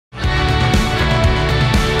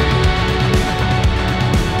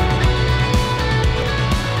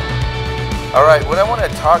All right, what I want to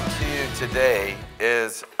talk to you today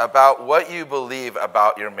is about what you believe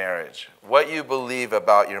about your marriage. What you believe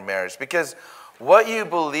about your marriage. Because what you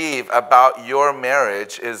believe about your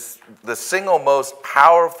marriage is the single most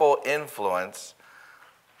powerful influence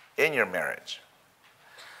in your marriage.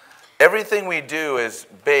 Everything we do is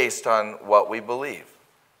based on what we believe.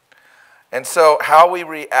 And so how we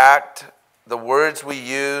react, the words we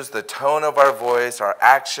use, the tone of our voice, our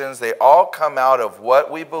actions, they all come out of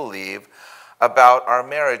what we believe about our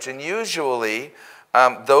marriage. And usually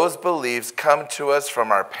those beliefs come to us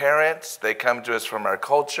from our parents, they come to us from our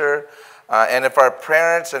culture, and if our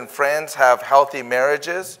parents and friends have healthy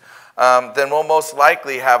marriages, then we'll most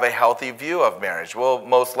likely have a healthy view of marriage. We'll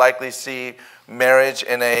most likely see marriage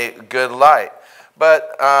in a good light.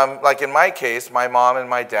 But like in my case, my mom and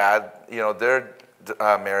my dad, their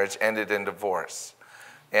marriage ended in divorce.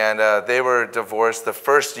 And they were divorced the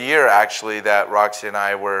first year, actually, that Roxy and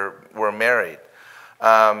I were married.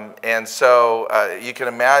 And so you can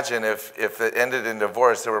imagine if it ended in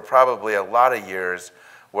divorce, there were probably a lot of years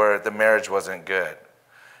where the marriage wasn't good.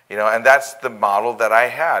 And that's the model that I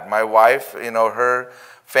had. My wife, her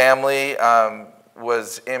family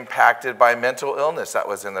was impacted by mental illness that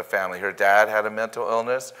was in the family. Her dad had a mental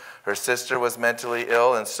illness. Her sister was mentally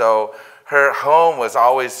ill. And so her home was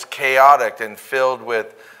always chaotic and filled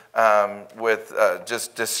with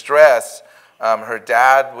just distress. Her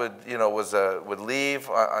dad would leave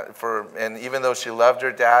and even though she loved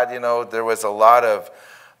her dad, there was a lot of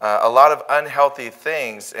unhealthy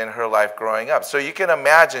things in her life growing up. So you can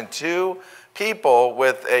imagine two people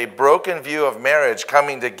with a broken view of marriage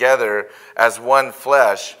coming together as one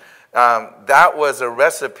flesh. That was a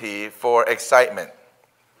recipe for excitement.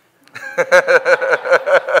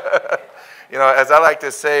 As I like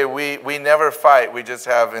to say, we never fight. We just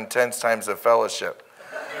have intense times of fellowship.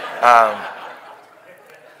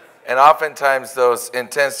 And oftentimes those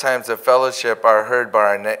intense times of fellowship are heard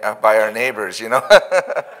by our neighbors,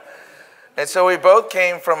 And so we both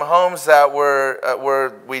came from homes that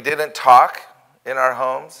were we didn't talk in our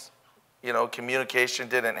homes. Communication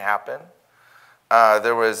didn't happen.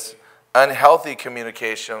 There was unhealthy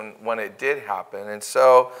communication when it did happen. And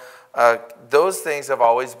so those things have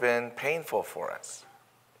always been painful for us.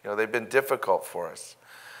 They've been difficult for us.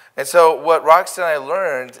 And so what Roxy and I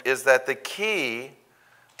learned is that the key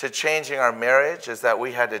to changing our marriage is that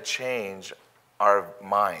we had to change our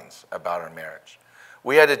minds about our marriage.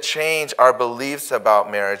 We had to change our beliefs about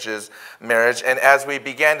marriage. And as we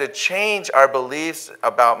began to change our beliefs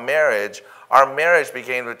about marriage, our marriage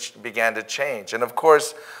began to change. And of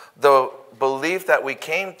course, the belief that we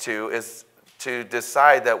came to is to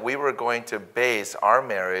decide that we were going to base our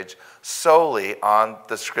marriage solely on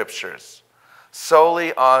the scriptures,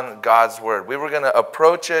 solely on God's word. We were going to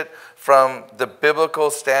approach it from the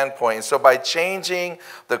biblical standpoint. And so by changing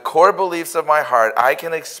the core beliefs of my heart, I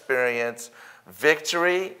can experience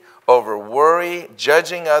victory over worry,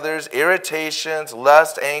 judging others, irritations,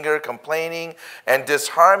 lust, anger, complaining, and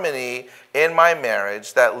disharmony in my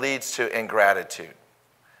marriage that leads to ingratitude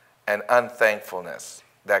and unthankfulness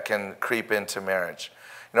that can creep into marriage.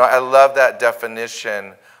 I love that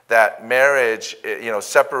definition that marriage,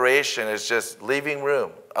 separation is just leaving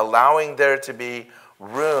room, allowing there to be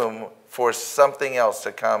room for something else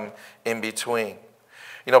to come in between.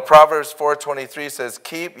 Proverbs 4:23 says,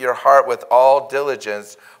 "Keep your heart with all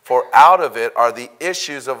diligence, for out of it are the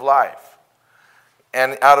issues of life."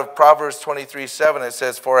 And out of Proverbs 23:7 it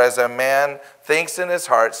says, "For as a man thinks in his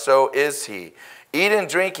heart, so is he. Eat and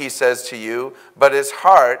drink, he says to you, but his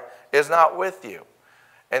heart is not with you."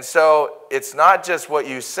 And so it's not just what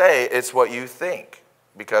you say, it's what you think.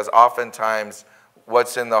 Because oftentimes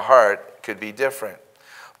what's in the heart could be different.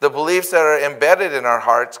 The beliefs that are embedded in our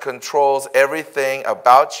hearts controls everything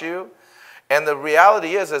about you. And the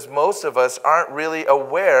reality is most of us aren't really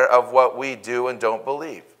aware of what we do and don't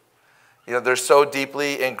believe. They're so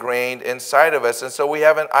deeply ingrained inside of us. And so we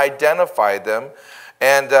haven't identified them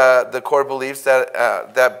and the core beliefs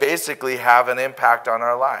that basically have an impact on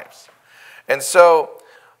our lives. And so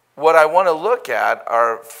what I want to look at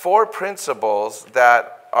are 4 principles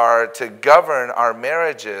that are to govern our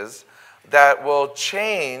marriages that will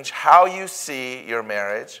change how you see your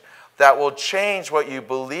marriage, that will change what you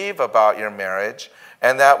believe about your marriage,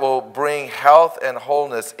 and that will bring health and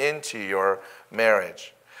wholeness into your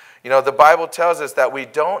marriage. The Bible tells us that we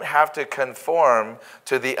don't have to conform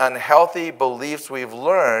to the unhealthy beliefs we've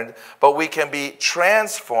learned, but we can be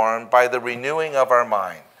transformed by the renewing of our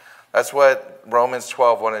mind. That's what Romans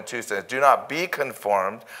 12:1 and 2 says. Do not be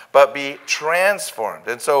conformed, but be transformed.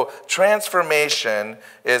 And so transformation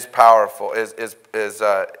is powerful, is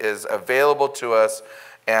available to us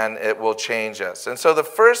and it will change us. And so the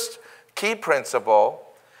first key principle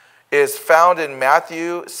is found in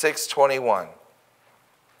Matthew 6:21.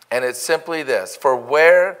 And it's simply this: for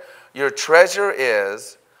where your treasure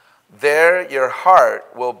is, there your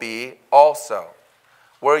heart will be also.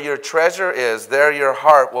 Where your treasure is, there your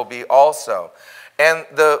heart will be also. And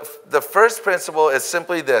the first principle is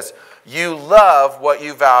simply this: you love what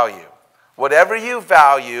you value. Whatever you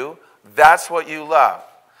value, that's what you love.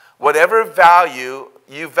 Whatever value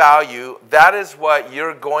you value, that is what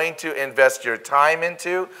you're going to invest your time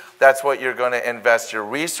into. That's what you're going to invest your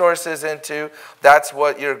resources into. That's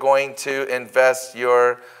what you're going to invest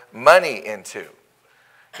your money into.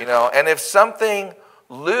 You know, and if something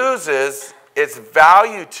loses its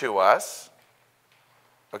value to us,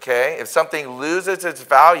 okay, if something loses its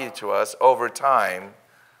value to us over time,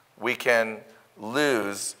 we can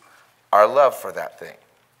lose our love for that thing.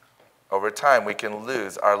 Over time, we can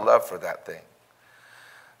lose our love for that thing.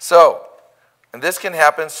 So, and this can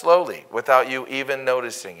happen slowly without you even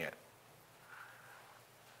noticing it.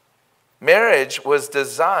 Marriage was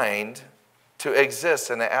designed to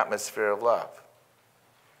exist in an atmosphere of love.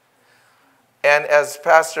 And as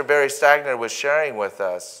Pastor Barry Stagner was sharing with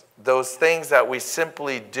us, those things that we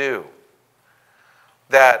simply do,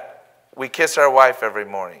 that we kiss our wife every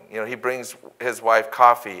morning. You know, he brings his wife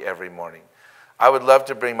coffee every morning. I would love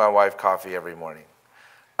to bring my wife coffee every morning.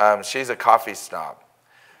 She's a coffee snob.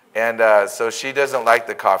 And so she doesn't like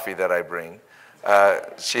the coffee that I bring.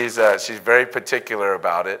 She's very particular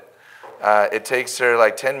about it. It takes her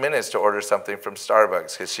like 10 minutes to order something from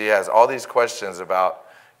Starbucks because she has all these questions about,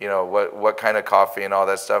 you know, what kind of coffee and all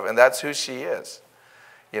that stuff. And that's who she is,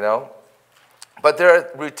 you know. But there are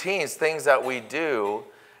routines, things that we do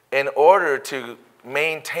in order to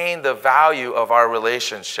maintain the value of our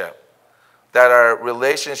relationship, that our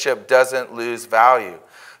relationship doesn't lose value.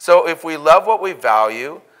 So if we love what we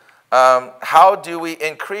value, how do we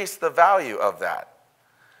increase the value of that?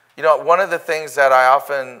 You know, one of the things that I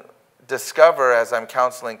often discover as I'm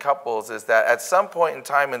counseling couples is that at some point in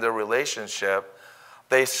time in their relationship,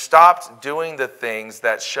 they stopped doing the things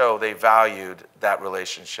that show they valued that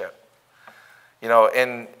relationship. You know,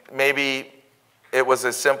 and maybe it was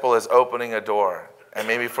as simple as opening a door. And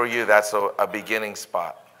maybe for you, that's a beginning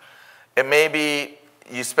spot. It may be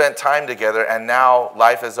you spent time together and now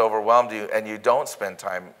life has overwhelmed you and you don't spend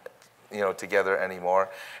time, you know, together anymore.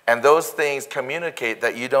 And those things communicate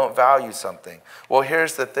that you don't value something. Well,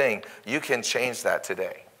 here's the thing. You can change that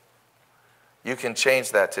today. You can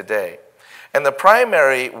change that today. And the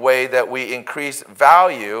primary way that we increase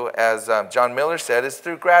value, as John Miller said, is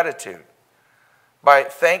through gratitude. By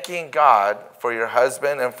thanking God for your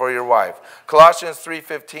husband and for your wife. Colossians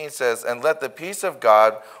 3:15 says, and let the peace of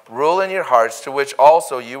God rule in your hearts, to which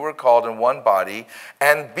also you were called in one body,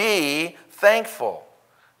 and be thankful.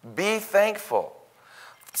 Be thankful.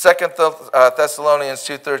 2 Thessalonians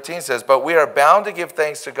 2:13 says, but we are bound to give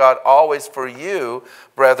thanks to God always for you,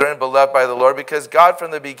 brethren, beloved by the Lord, because God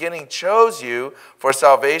from the beginning chose you for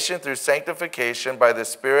salvation through sanctification by the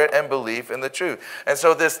Spirit and belief in the truth. And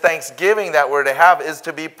so this thanksgiving that we're to have is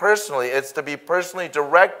to be personally, it's to be personally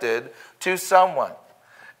directed to someone.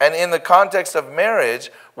 And in the context of marriage,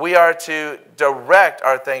 we are to direct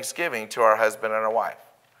our thanksgiving to our husband and our wife.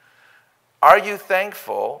 Are you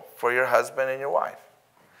thankful for your husband and your wife?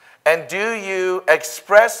 And do you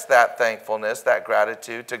express that thankfulness, that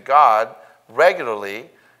gratitude to God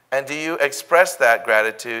regularly? And do you express that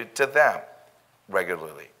gratitude to them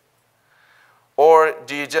regularly? Or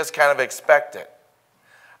do you just kind of expect it?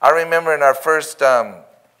 I remember in our first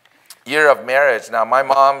year of marriage, now my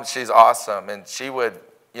mom, she's awesome, and she would,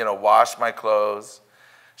 you know, wash my clothes.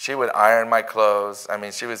 She would iron my clothes. I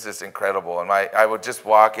mean, she was just incredible. And I would just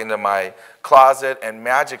walk into my closet and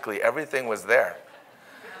magically everything was there.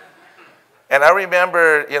 And I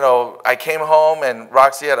remember, you know, I came home and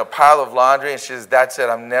Roxy had a pile of laundry and she says, that's it,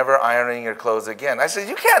 I'm never ironing your clothes again. I said,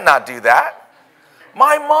 you can't not do that.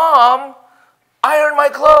 My mom ironed my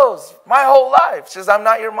clothes my whole life. She says, I'm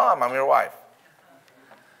not your mom, I'm your wife.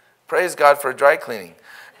 Praise God for dry cleaning.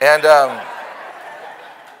 And,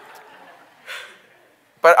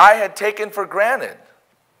 but I had taken for granted.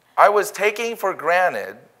 I was taking for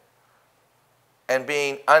granted and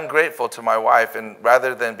being ungrateful to my wife, and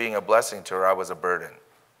rather than being a blessing to her, I was a burden.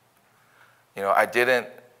 You know, I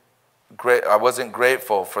wasn't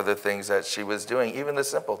grateful for the things that she was doing, even the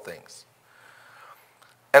simple things.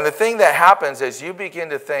 And the thing that happens as you begin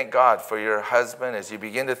to thank God for your husband, as you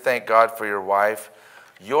begin to thank God for your wife,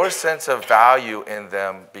 your sense of value in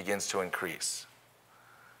them begins to increase.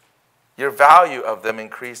 Your value of them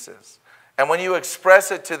increases. And when you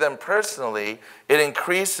express it to them personally, it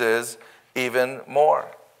increases even more.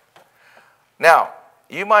 Now,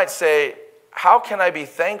 you might say, how can I be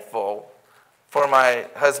thankful for my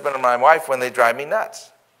husband or my wife when they drive me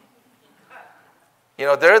nuts? You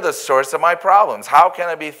know, they're the source of my problems. How can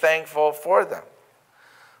I be thankful for them?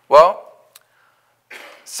 Well,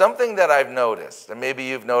 something that I've noticed, and maybe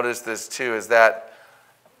you've noticed this too, is that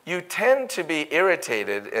you tend to be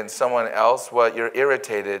irritated in someone else what you're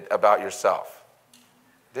irritated about yourself.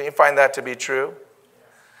 Don't you find that to be true?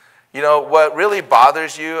 You know, what really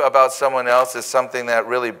bothers you about someone else is something that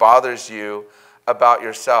really bothers you about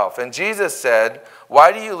yourself. And Jesus said,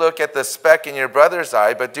 why do you look at the speck in your brother's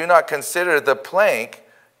eye, but do not consider the plank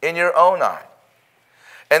in your own eye?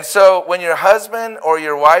 And so when your husband or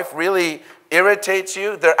your wife really irritates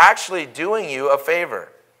you, they're actually doing you a favor,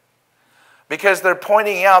 because they're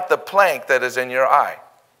pointing out the plank that is in your eye.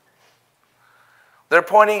 They're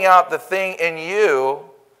pointing out the thing in you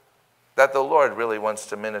that the Lord really wants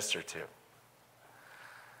to minister to.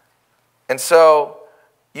 And so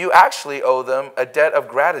you actually owe them a debt of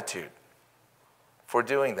gratitude for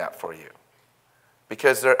doing that for you,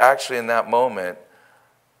 because they're actually in that moment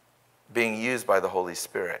being used by the Holy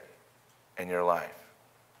Spirit in your life.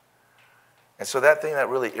 And so that thing that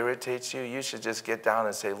really irritates you, you should just get down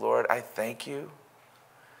and say, Lord, I thank you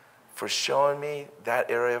for showing me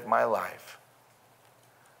that area of my life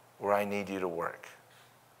where I need you to work.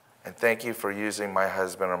 And thank you for using my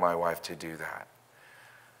husband or my wife to do that.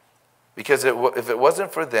 Because if it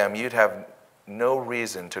wasn't for them, you'd have no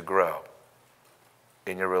reason to grow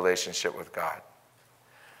in your relationship with God.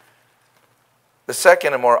 The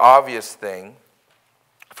second and more obvious thing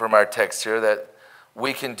from our text here that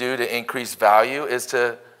we can do to increase value is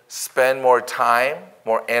to spend more time,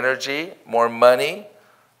 more energy, more money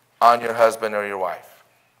on your husband or your wife.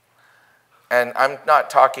 And I'm not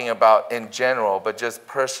talking about in general, but just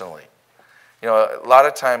personally. You know, a lot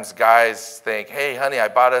of times guys think, hey, honey, I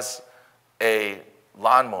bought us a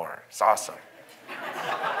lawnmower. It's awesome.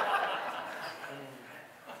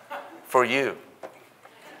 For you.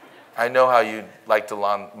 I know how you like to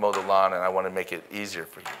mow the lawn, and I want to make it easier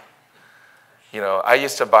for you. You know, I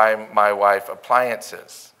used to buy my wife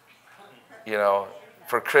appliances, you know,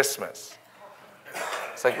 for Christmas.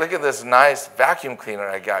 It's like, look at this nice vacuum cleaner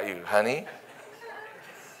I got you, honey.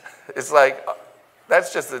 It's like,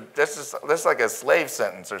 that's like a slave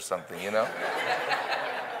sentence or something, you know?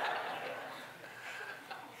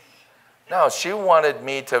 No, she wanted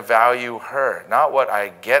me to value her, not what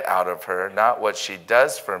I get out of her, not what she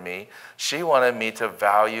does for me. She wanted me to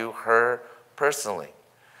value her personally.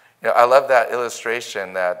 You know, I love that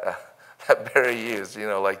illustration that Barry used. You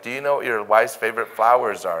know, like, do you know what your wife's favorite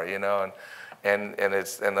flowers are? You know, and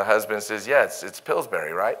the husband says, yes, it's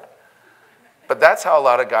Pillsbury, right? But that's how a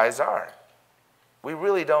lot of guys are. We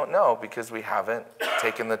really don't know because we haven't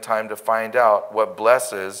taken the time to find out what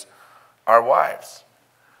blesses our wives.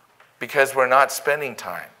 Because we're not spending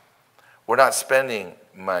time. We're not spending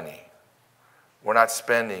money. We're not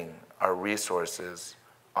spending our resources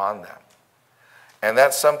on them. And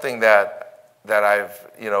that's something that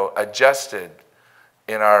I've, you know, adjusted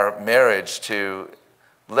in our marriage to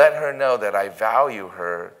let her know that I value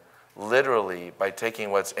her literally by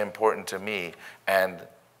taking what's important to me and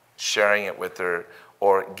sharing it with her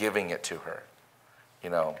or giving it to her. You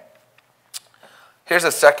know. Here's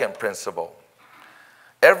a second principle.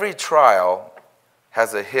 Every trial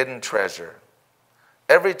has a hidden treasure.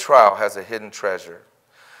 Every trial has a hidden treasure.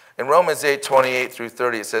 In Romans 8:28 through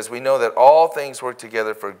 30, it says, we know that all things work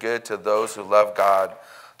together for good to those who love God,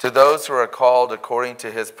 to those who are called according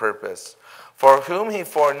to his purpose. For whom he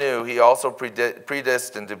foreknew, he also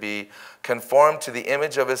predestined to be conformed to the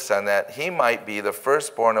image of his Son, that he might be the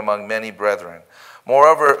firstborn among many brethren.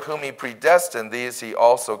 Moreover, whom he predestined, these he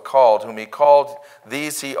also called. Whom he called,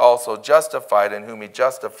 these he also justified. And whom he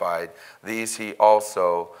justified, these he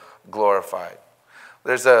also glorified.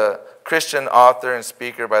 There's a Christian author and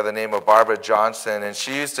speaker by the name of Barbara Johnson, and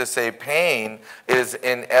she used to say, pain is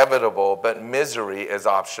inevitable, but misery is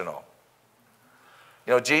optional.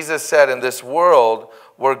 You know, Jesus said in this world,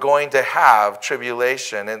 we're going to have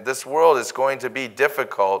tribulation, and this world is going to be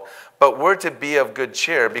difficult, but we're to be of good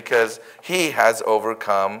cheer because he has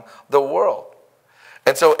overcome the world.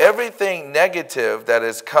 And so everything negative that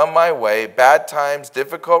has come my way, bad times,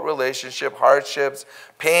 difficult relationship, hardships,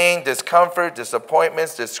 pain, discomfort,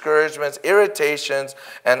 disappointments, discouragements, irritations,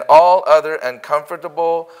 and all other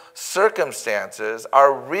uncomfortable circumstances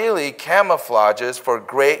are really camouflages for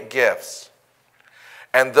great gifts.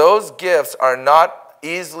 And those gifts are not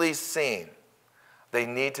easily seen. They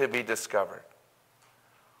need to be discovered.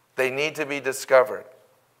 They need to be discovered.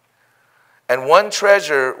 And one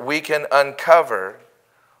treasure we can uncover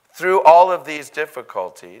through all of these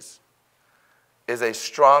difficulties is a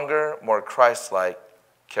stronger, more Christ-like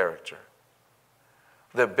character.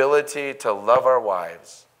 The ability to love our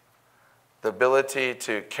wives, the ability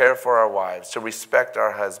to care for our wives, to respect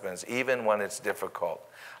our husbands, even when it's difficult.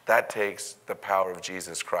 That takes the power of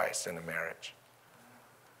Jesus Christ in a marriage.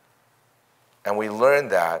 And we learn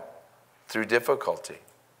that through difficulty.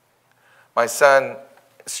 My son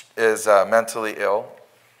is mentally ill,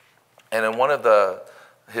 and in one of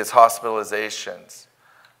his hospitalizations,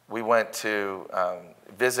 we went to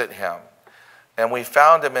visit him, and we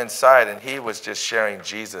found him inside, and he was just sharing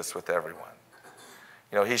Jesus with everyone.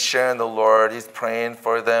 You know, he's sharing the Lord, he's praying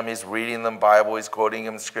for them, he's reading them Bible, he's quoting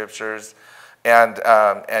them scriptures,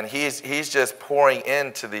 and he's just pouring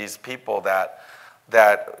into these people that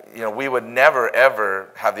you know, we would never, ever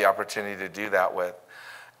have the opportunity to do that with.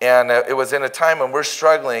 And it was in a time when we're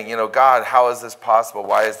struggling, you know, God, how is this possible?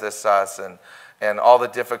 Why is this us? And all the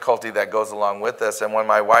difficulty that goes along with this. And when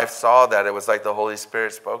my wife saw that, it was like the Holy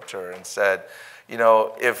Spirit spoke to her and said, you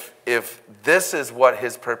know, if this is what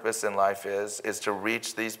his purpose in life is to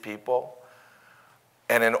reach these people,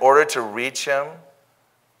 and in order to reach him,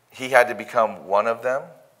 he had to become one of them.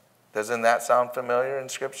 Doesn't that sound familiar in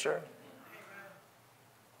Scripture?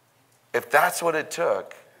 If that's what it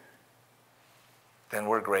took, then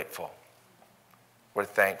we're grateful. We're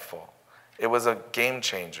thankful. It was a game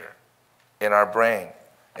changer in our brain,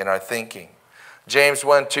 in our thinking. James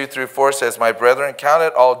 1:2-4 says, "My brethren, count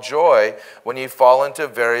it all joy when you fall into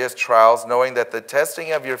various trials, knowing that the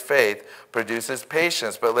testing of your faith produces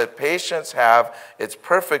patience. But let patience have its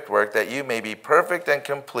perfect work, that you may be perfect and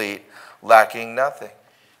complete, lacking nothing."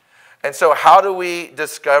 And so how do we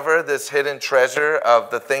discover this hidden treasure of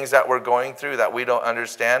the things that we're going through that we don't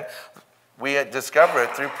understand? We discover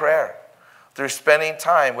it through prayer, through spending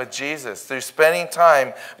time with Jesus, through spending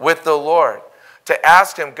time with the Lord. To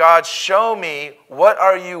ask him, God, show me, what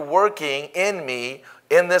are you working in me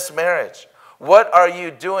in this marriage? What are you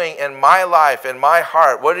doing in my life, in my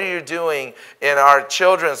heart? What are you doing in our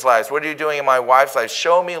children's lives? What are you doing in my wife's life?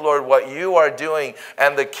 Show me, Lord, what you are doing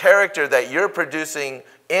and the character that you're producing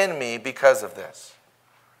in me because of this.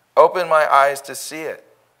 Open my eyes to see it.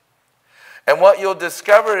 And what you'll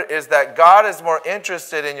discover is that God is more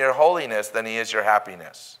interested in your holiness than he is your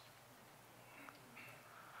happiness.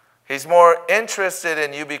 He's more interested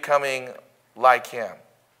in you becoming like him.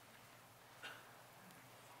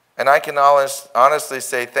 And I can honestly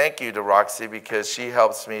say thank you to Roxy, because she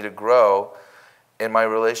helps me to grow in my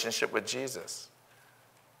relationship with Jesus.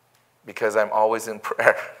 Because I'm always in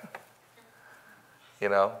prayer. You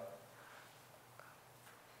know?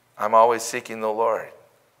 I'm always seeking the Lord.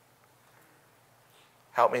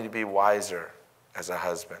 Help me to be wiser as a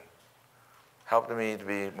husband. Help me to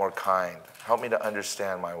be more kind. Help me to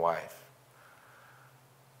understand my wife.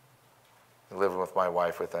 Living with my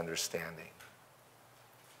wife with understanding.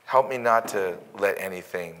 Help me not to let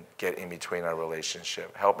anything get in between our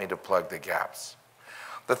relationship. Help me to plug the gaps.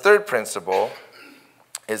 The third principle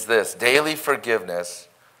is this: daily forgiveness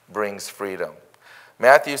brings freedom.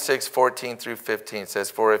 Matthew 6:14-15 says,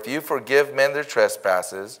 "For if you forgive men their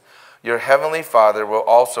trespasses, your heavenly Father will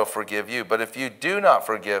also forgive you. But if you do not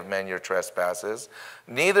forgive men your trespasses,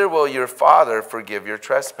 neither will your Father forgive your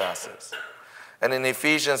trespasses." And in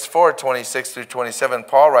Ephesians 4:26-27,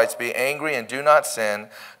 Paul writes, "Be angry and do not sin.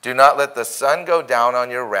 Do not let the sun go down on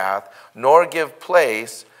your wrath, nor give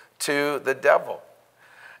place to the devil."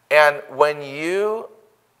 And when you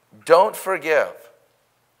don't forgive,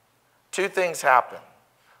 two things happen.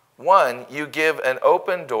 One, you give an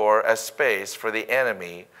open door, a space for the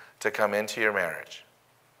enemy to come into your marriage.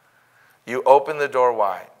 You open the door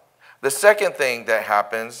wide. The second thing that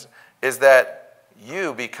happens is that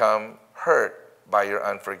you become hurt by your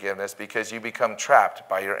unforgiveness, because you become trapped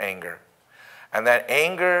by your anger. And that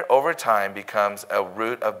anger over time becomes a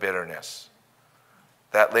root of bitterness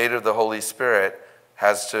that later the Holy Spirit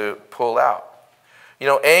has to pull out. You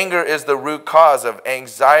know, anger is the root cause of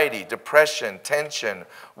anxiety, depression, tension,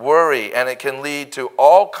 worry, and it can lead to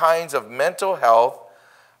all kinds of mental health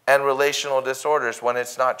and relational disorders when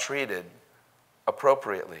it's not treated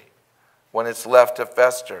appropriately, when it's left to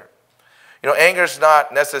fester. You know, anger is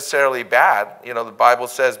not necessarily bad. You know, the Bible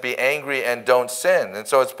says, be angry and don't sin. And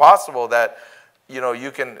so it's possible that, you know, you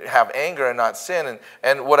can have anger and not sin.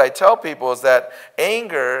 And what I tell people is that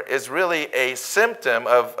anger is really a symptom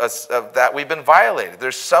of that we've been violated.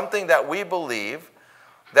 There's something that we believe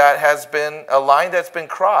that has been a line that's been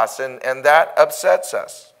crossed, and that upsets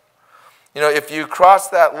us. You know, if you cross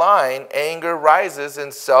that line, anger rises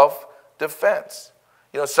in self-defense.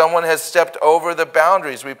 You know, someone has stepped over the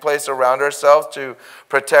boundaries we place around ourselves to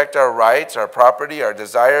protect our rights, our property, our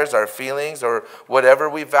desires, our feelings, or whatever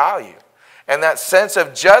we value. And that sense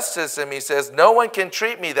of justice in me says, no one can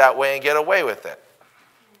treat me that way and get away with it.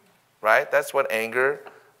 Right? That's what anger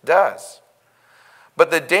does. But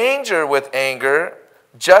the danger with anger,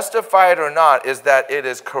 justified or not, is that it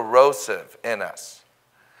is corrosive in us.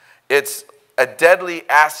 It's a deadly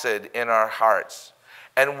acid in our hearts.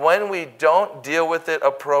 And when we don't deal with it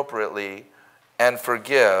appropriately and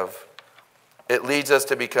forgive, it leads us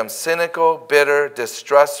to become cynical, bitter,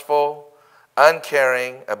 distrustful,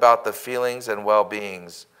 uncaring about the feelings and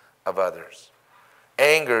well-beings of others.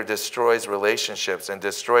 Anger destroys relationships, and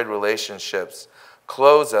destroyed relationships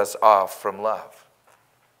close us off from love.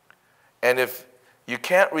 And if you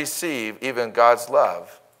can't receive even God's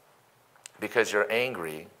love because you're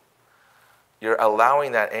angry, you're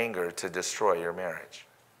allowing that anger to destroy your marriage.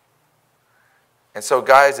 And so,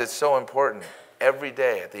 guys, it's so important. Every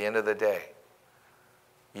day, at the end of the day,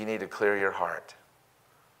 you need to clear your heart.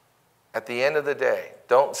 At the end of the day,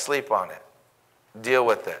 don't sleep on it. Deal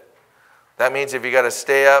with it. That means if you got to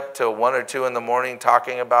stay up till 1 or 2 in the morning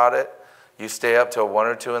talking about it, you stay up till 1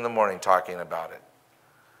 or 2 in the morning talking about it.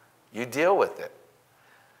 You deal with it.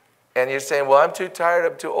 And you're saying, well, I'm too tired,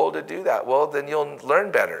 I'm too old to do that. Well, then you'll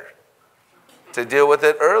learn better to deal with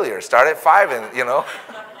it earlier. Start at 5 and,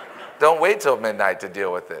 don't wait till midnight to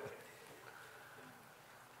deal with it.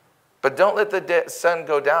 But don't let the sun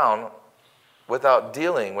go down without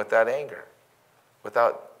dealing with that anger,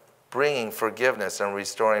 without bringing forgiveness and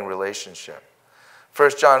restoring relationship.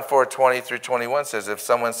 1 John 4:20-21 says, if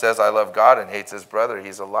someone says, I love God and hates his brother,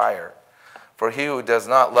 he's a liar. For he who does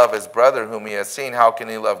not love his brother whom he has seen, how can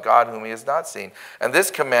he love God whom he has not seen? And this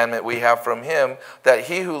commandment we have from him, that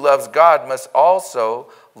he who loves God must also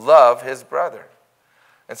love his brother.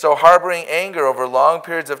 And so harboring anger over long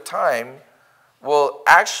periods of time will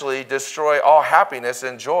actually destroy all happiness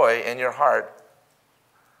and joy in your heart,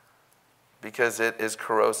 because it is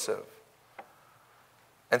corrosive.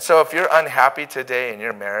 And so if you're unhappy today in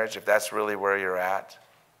your marriage, if that's really where you're at,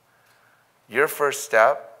 your first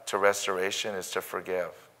step to restoration is to forgive.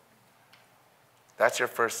 That's your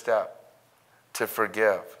first step, to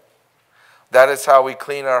forgive. That is how we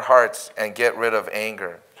clean our hearts and get rid of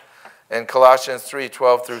anger. In Colossians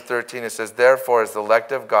 3:12-13, it says, therefore, as the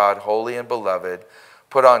elect of God, holy and beloved,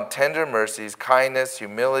 put on tender mercies, kindness,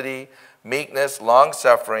 humility, meekness,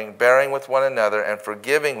 long-suffering, bearing with one another, and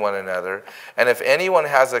forgiving one another. And if anyone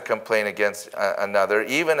has a complaint against another,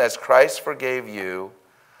 even as Christ forgave you,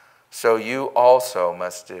 so you also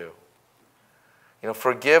must do.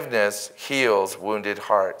 Forgiveness heals wounded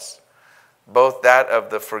hearts, both that of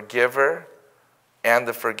the forgiver and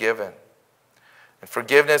the forgiven. And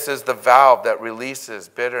forgiveness is the valve that releases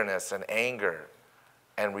bitterness and anger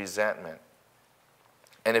and resentment.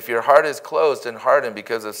 And if your heart is closed and hardened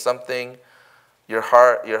because of something your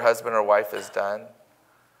husband or wife has done,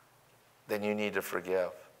 then you need to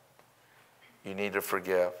forgive. You need to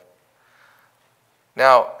forgive.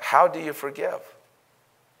 Now, how do you forgive?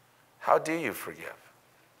 How do you forgive?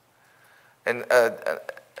 And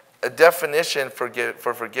a definition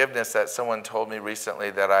for forgiveness that someone told me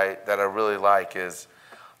recently that I really like is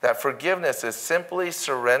that forgiveness is simply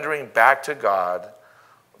surrendering back to God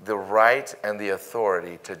the right and the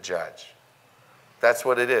authority to judge. That's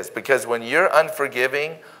what it is. Because when you're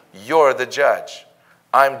unforgiving, you're the judge.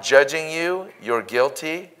 I'm judging you, you're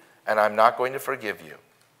guilty, and I'm not going to forgive you.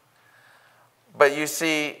 But you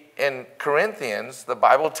see, in Corinthians, the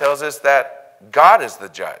Bible tells us that God is the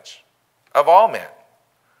judge of all men.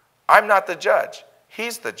 I'm not the judge.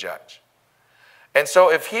 He's the judge. And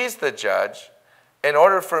so if he's the judge, in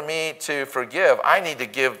order for me to forgive, I need to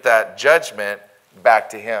give that judgment back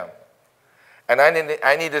to him. And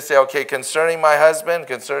I need to say, okay, concerning my husband,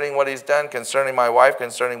 concerning what he's done, concerning my wife,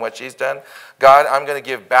 concerning what she's done, God, I'm going to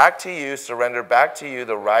give back to you, surrender back to you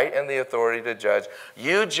the right and the authority to judge.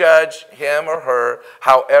 You judge him or her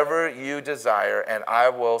however you desire, and I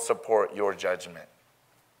will support your judgment.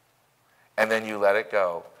 And then you let it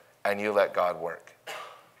go, and you let God work.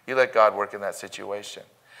 You let God work in that situation.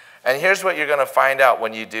 And here's what you're going to find out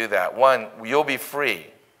when you do that. One, you'll be free.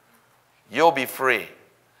 You'll be free.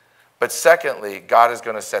 But secondly, God is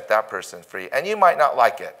going to set that person free. And you might not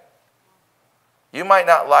like it. You might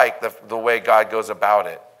not like the way God goes about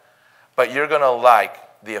it. But you're going to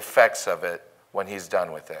like the effects of it when he's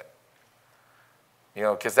done with it.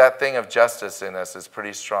 Because that thing of justice in us is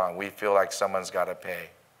pretty strong. We feel like someone's got to pay.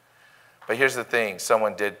 But here's the thing.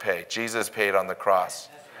 Someone did pay. Jesus paid on the cross.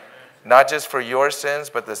 Not just for your sins,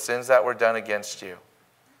 but the sins that were done against you.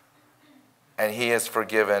 And he has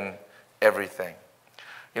forgiven everything.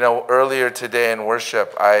 Earlier today in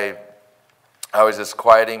worship, I was just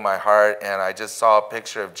quieting my heart, and I just saw a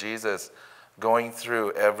picture of Jesus going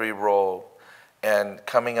through every role and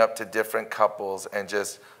coming up to different couples and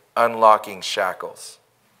just unlocking shackles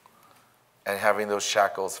and having those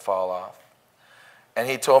shackles fall off. And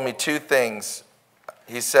he told me two things.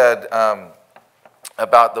 He said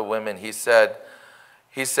about the women, he said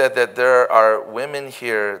that there are women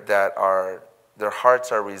here that their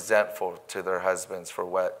hearts are resentful to their husbands for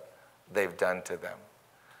what they've done to them.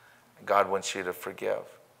 God wants you to forgive.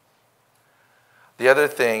 The other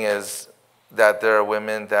thing is that there are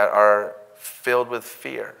women that are filled with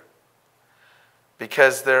fear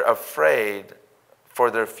because they're afraid for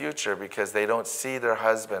their future because they don't see their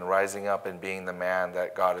husband rising up and being the man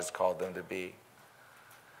that God has called them to be.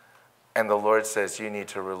 And the Lord says you need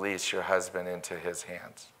to release your husband into his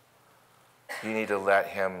hands. You need to let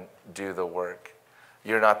him do the work.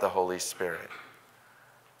 You're not the Holy Spirit.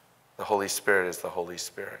 The Holy Spirit is the Holy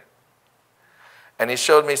Spirit. And he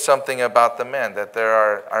showed me something about the men, that there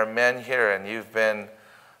are men here and you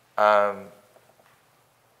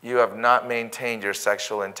have not maintained your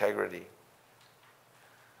sexual integrity.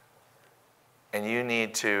 And you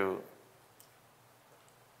need to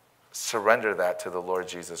surrender that to the Lord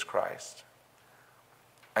Jesus Christ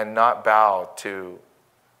and not bow to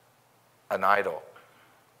an idol.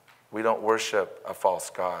 We don't worship a false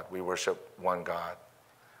God. We worship one God.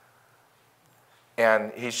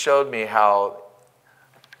 And he showed me how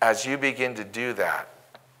as you begin to do that,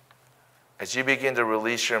 as you begin to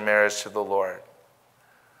release your marriage to the Lord,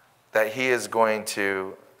 that he is going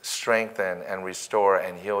to strengthen and restore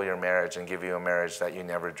and heal your marriage and give you a marriage that you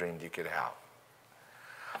never dreamed you could have.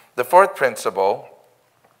 The fourth principle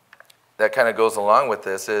that kind of goes along with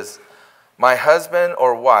this is, my husband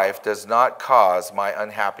or wife does not cause my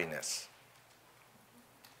unhappiness.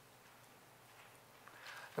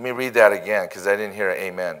 Let me read that again because I didn't hear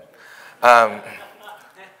amen.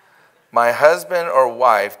 My husband or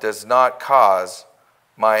wife does not cause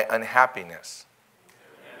my unhappiness.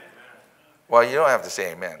 Well, you don't have to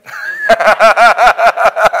say amen.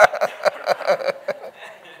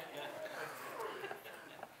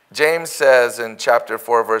 James says in chapter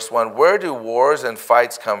 4, verse 1, where do wars and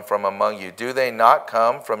fights come from among you? Do they not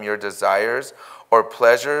come from your desires or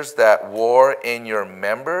pleasures that war in your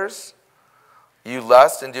members? You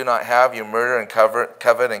lust and do not have. You murder and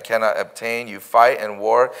covet and cannot obtain. You fight and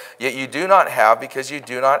war, yet you do not have because you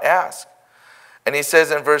do not ask. And he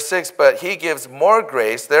says in verse 6, but he gives more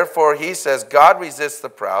grace. Therefore, he says, God resists the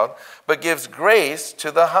proud, but gives grace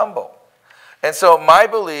to the humble. And so my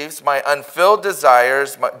beliefs, my unfilled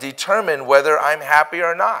desires determine whether I'm happy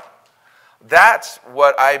or not. That's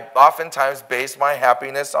what I oftentimes base my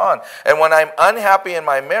happiness on. And when I'm unhappy in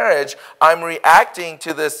my marriage, I'm reacting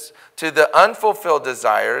to the unfulfilled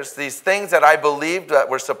desires, these things that I believed that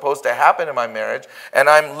were supposed to happen in my marriage, and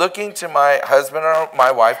I'm looking to my husband or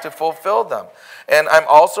my wife to fulfill them. And I'm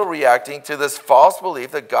also reacting to this false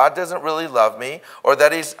belief that God doesn't really love me or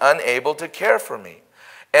that he's unable to care for me.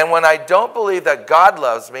 And when I don't believe that God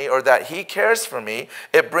loves me or that he cares for me,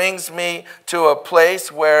 it brings me to a place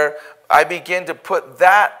where I begin to put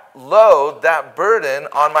that load, that burden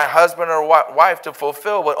on my husband or wife to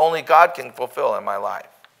fulfill what only God can fulfill in my life.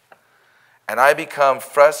 And I become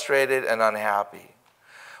frustrated and unhappy.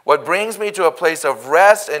 What brings me to a place of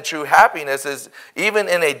rest and true happiness is even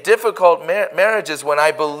in a difficult marriage is when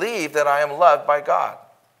I believe that I am loved by God.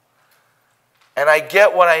 And I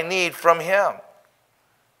get what I need from him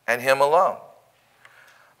and him alone.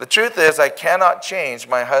 The truth is I cannot change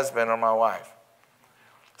my husband or my wife.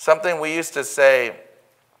 Something we used to say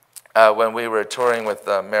when we were touring with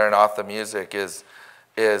Maranatha Music is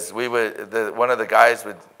one of the guys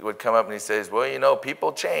would come up and he says, well, you know,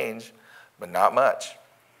 people change, but not much.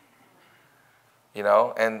 You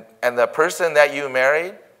know, and the person that you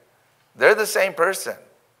married, they're the same person.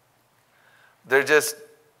 They just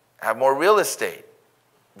have more real estate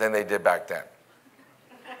than they did back then.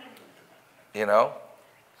 You know,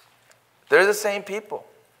 they're the same people.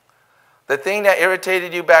 The thing that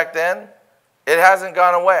irritated you back then, it hasn't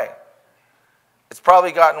gone away. It's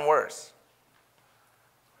probably gotten worse.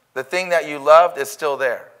 The thing that you loved is still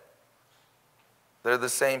there. They're the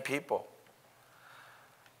same people.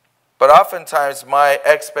 But oftentimes my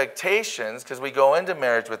expectations, because we go into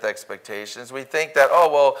marriage with expectations, we think that,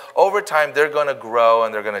 oh, well, over time they're going to grow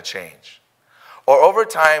and they're going to change. Or over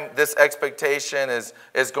time this expectation is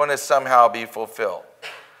going to somehow be fulfilled.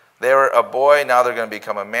 They were a boy, now they're going to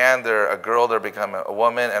become a man. They're a girl, they're becoming a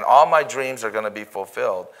woman. And all my dreams are going to be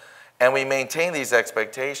fulfilled. And we maintain these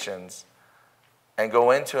expectations and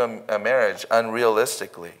go into a marriage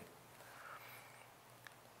unrealistically.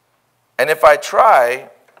 And if I try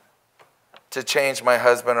to change my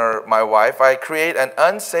husband or my wife, I create an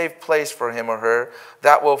unsafe place for him or her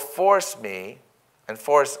that will force me and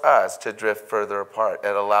force us to drift further apart.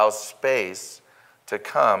 It allows space to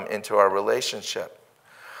come into our relationship.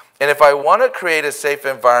 And if I want to create a safe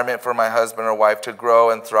environment for my husband or wife to grow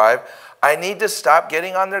and thrive, I need to stop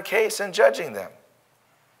getting on their case and judging them.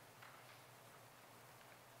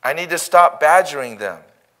 I need to stop badgering them.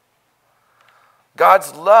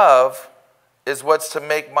 God's love is what's to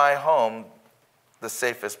make my home the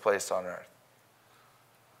safest place on earth.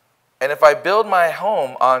 And if I build my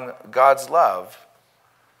home on God's love,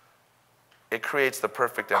 it creates the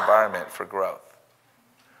perfect environment for growth.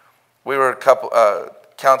 We were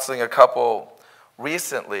counseling a couple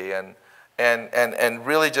recently and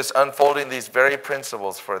really just unfolding these very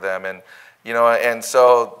principles for them. And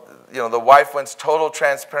so the wife wants total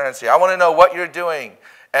transparency. I want to know what you're doing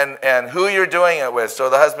and who you're doing it with. So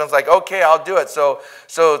the husband's like, okay, I'll do it. So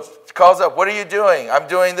calls up, what are you doing? I'm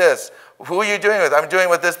doing this. Who are you doing with? I'm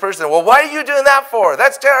doing with this person. Well, why are you doing that for?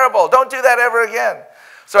 That's terrible. Don't do that ever again.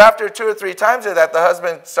 So after 2 or 3 times of that, the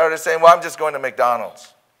husband started saying, well, I'm just going to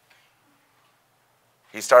McDonald's.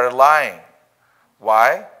 He started lying.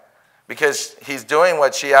 Why? Because he's doing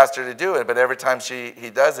what she asked her to do, but every time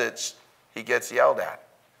he does it, he gets yelled at.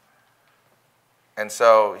 And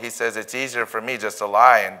so he says, it's easier for me just to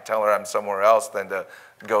lie and tell her I'm somewhere else than to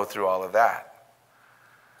go through all of that.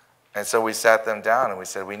 And so we sat them down and we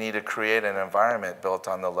said, we need to create an environment built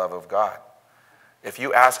on the love of God. If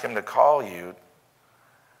you ask him to call you,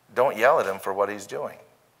 don't yell at him for what he's doing.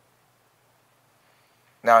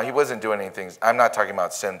 Now, he wasn't doing anything. I'm not talking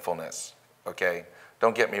about sinfulness, okay?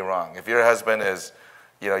 Don't get me wrong. If your husband is,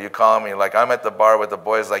 you call him, you're like, I'm at the bar with the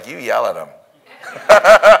boys, like, you yell at him.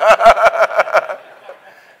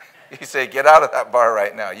 You say, get out of that bar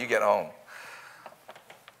right now. You get home.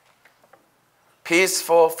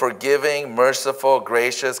 Peaceful, forgiving, merciful,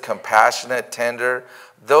 gracious, compassionate, tender.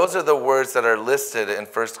 Those are the words that are listed in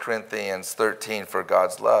 1 Corinthians 13 for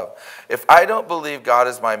God's love. If I don't believe God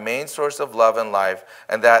is my main source of love and life,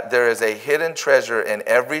 and that there is a hidden treasure in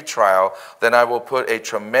every trial, then I will put a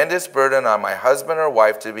tremendous burden on my husband or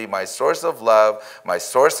wife to be my source of love, my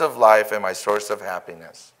source of life, and my source of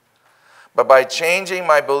happiness. But by changing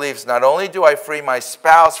my beliefs, not only do I free my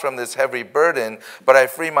spouse from this heavy burden, but I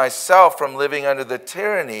free myself from living under the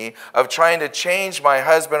tyranny of trying to change my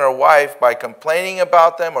husband or wife by complaining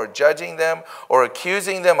about them or judging them or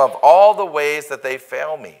accusing them of all the ways that they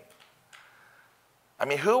fail me. I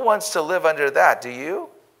mean, who wants to live under that? Do you?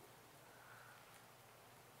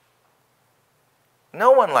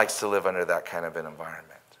 No one likes to live under that kind of an environment.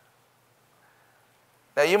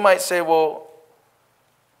 Now you might say, well,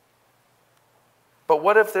 but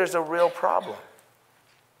what if there's a real problem?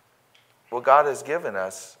 Well, God has given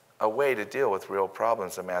us a way to deal with real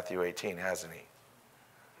problems in Matthew 18, hasn't he?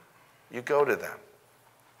 You go to them.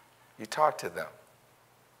 You talk to them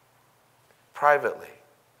privately.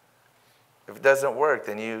 If it doesn't work,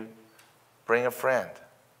 then you bring a friend.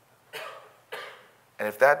 And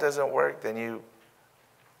if that doesn't work, then you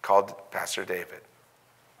call Pastor David.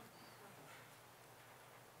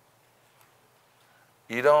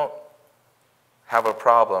 You don't have a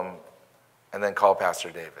problem and then call Pastor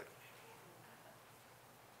David.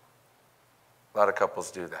 A lot of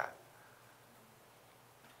couples do that.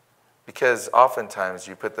 Because oftentimes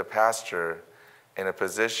you put the pastor in a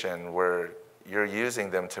position where you're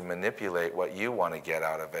using them to manipulate what you want to get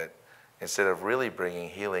out of it instead of really bringing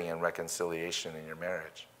healing and reconciliation in your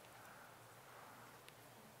marriage.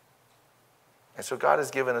 And so God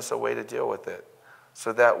has given us a way to deal with it,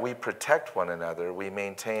 so that we protect one another, we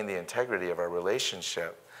maintain the integrity of our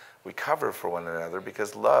relationship, we cover for one another,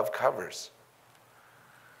 because love covers.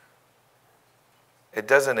 It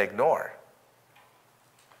doesn't ignore.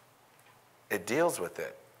 It deals with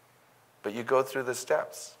it. But you go through the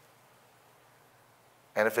steps.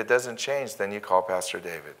 And if it doesn't change, then you call Pastor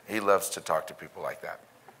David. He loves to talk to people like that.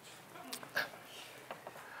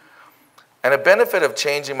 And a benefit of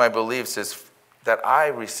changing my beliefs is that I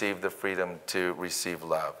receive the freedom to receive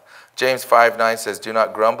love. James 5:9 says, do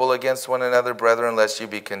not grumble against one another, brethren, lest you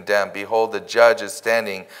be condemned. Behold, the judge is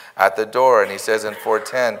standing at the door. And he says in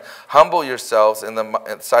 4:10, humble yourselves in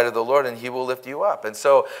the sight of the Lord, and he will lift you up. And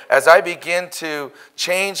so as I begin to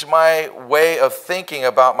change my way of thinking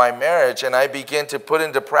about my marriage, and I begin to put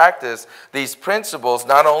into practice these principles,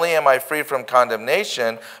 not only am I free from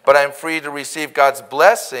condemnation, but I'm free to receive God's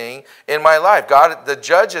blessing in my life. God, the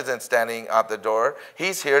judge isn't standing at the door.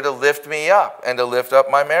 He's here to lift me up and to lift up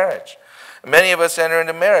my marriage. Many of us enter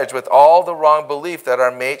into marriage with all the wrong belief that our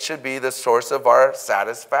mate should be the source of our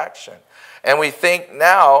satisfaction. And we think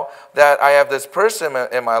now that I have this person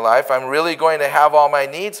in my life, I'm really going to have all my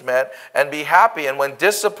needs met and be happy. And when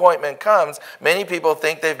disappointment comes, many people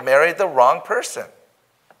think they've married the wrong person.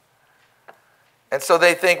 And so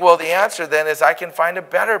they think, well, the answer then is I can find a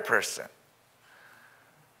better person.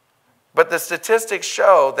 But the statistics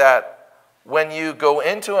show that when you go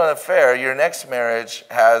into an affair, your next marriage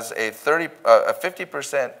has a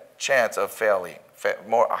 50% chance of failing,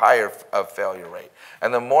 higher of failure rate.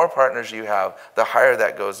 And the more partners you have, the higher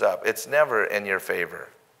that goes up. It's never in your favor.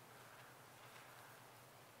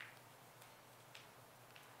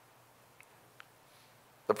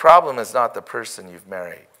 The problem is not the person you've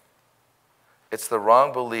married. It's the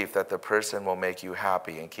wrong belief that the person will make you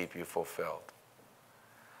happy and keep you fulfilled.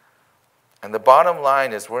 And the bottom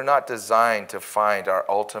line is we're not designed to find our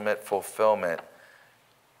ultimate fulfillment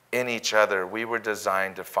in each other. We were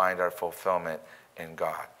designed to find our fulfillment in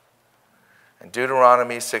God. And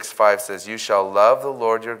Deuteronomy 6:5 says, you shall love the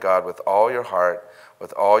Lord your God with all your heart,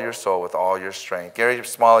 with all your soul, with all your strength. Gary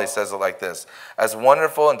Smalley says it like this: as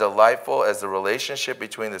wonderful and delightful as the relationship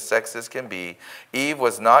between the sexes can be, Eve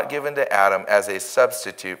was not given to Adam as a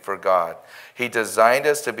substitute for God. He designed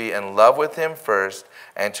us to be in love with him first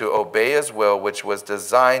and to obey his will, which was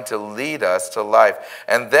designed to lead us to life.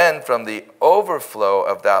 And then from the overflow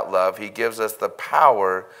of that love, he gives us the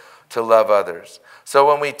power to love others. So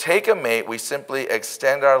when we take a mate, we simply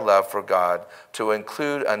extend our love for God to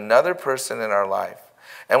include another person in our life.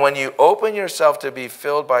 And when you open yourself to be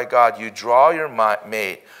filled by God, you draw your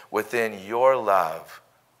mate within your love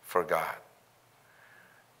for God.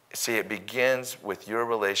 See, it begins with your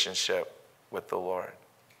relationship with the Lord.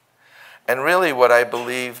 And really what I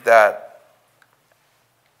believe that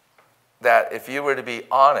if you were to be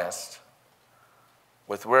honest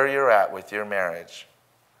with where you're at with your marriage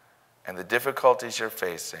and the difficulties you're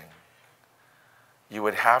facing, you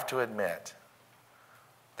would have to admit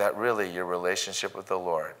that really your relationship with the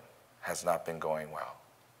Lord has not been going well.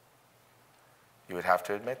 You would have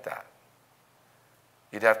to admit that.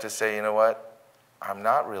 You'd have to say, you know what? I'm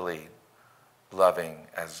not really loving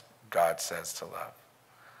as God says to love.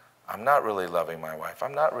 I'm not really loving my wife.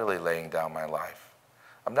 I'm not really laying down my life.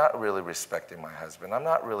 I'm not really respecting my husband. I'm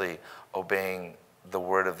not really obeying the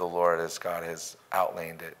word of the Lord as God has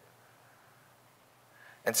outlined it.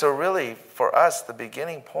 And so really, for us, the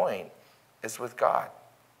beginning point is with God.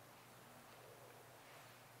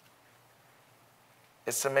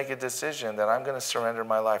 It's to make a decision that I'm going to surrender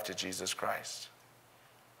my life to Jesus Christ.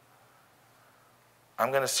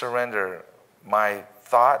 I'm going to surrender my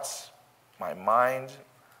thoughts, my mind,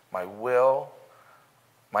 my will,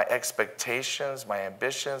 my expectations, my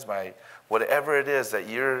ambitions, my whatever it is that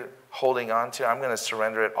you're holding on to, I'm going to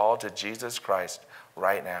surrender it all to Jesus Christ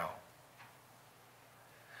right now.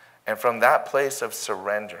 And from that place of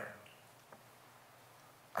surrender,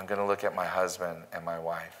 I'm going to look at my husband and my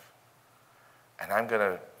wife, and I'm going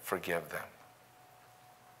to forgive them.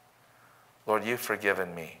 Lord, you've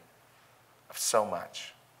forgiven me of so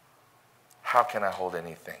much. How can I hold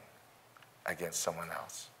anything against someone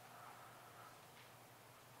else?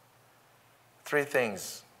 3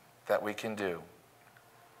 things that we can do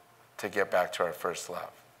to get back to our first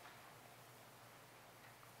love.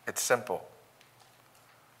 It's simple.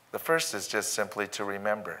 The first is just simply to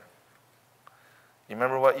remember. You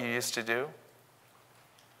remember what you used to do?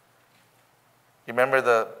 You remember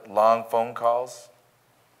the long phone calls?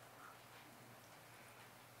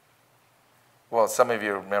 Well, some of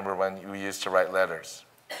you remember when you used to write letters.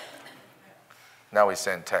 Now we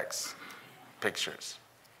send texts, pictures.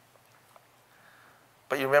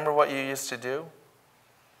 But you remember what you used to do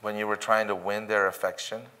when you were trying to win their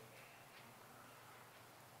affection?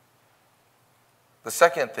 The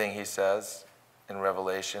second thing he says in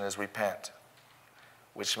Revelation is repent,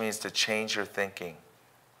 which means to change your thinking.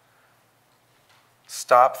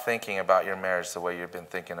 Stop thinking about your marriage the way you've been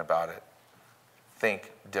thinking about it.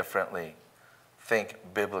 Think differently. Think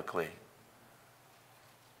biblically.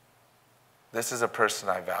 This is a person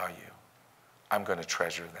I value. I'm going to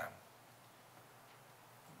treasure them.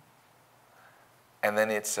 And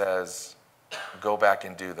then it says, go back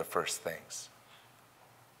and do the first things.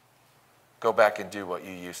 Go back and do what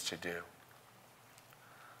you used to do.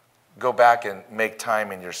 Go back and make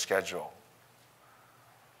time in your schedule.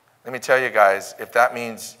 Let me tell you guys, if that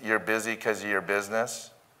means you're busy because of your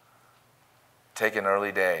business, take an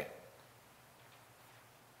early day.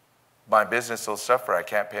 My business will suffer. I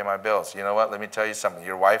can't pay my bills. You know what? Let me tell you something.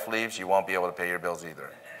 Your wife leaves, you won't be able to pay your bills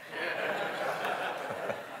either.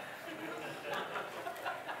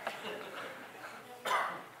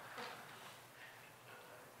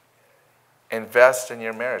 Invest in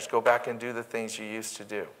your marriage. Go back and do the things you used to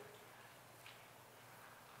do.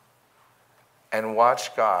 And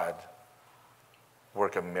watch God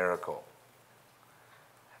work a miracle.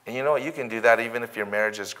 And you know what? You can do that even if your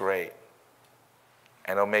marriage is great.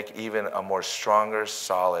 and it'll make even a more stronger,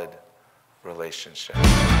 solid relationship.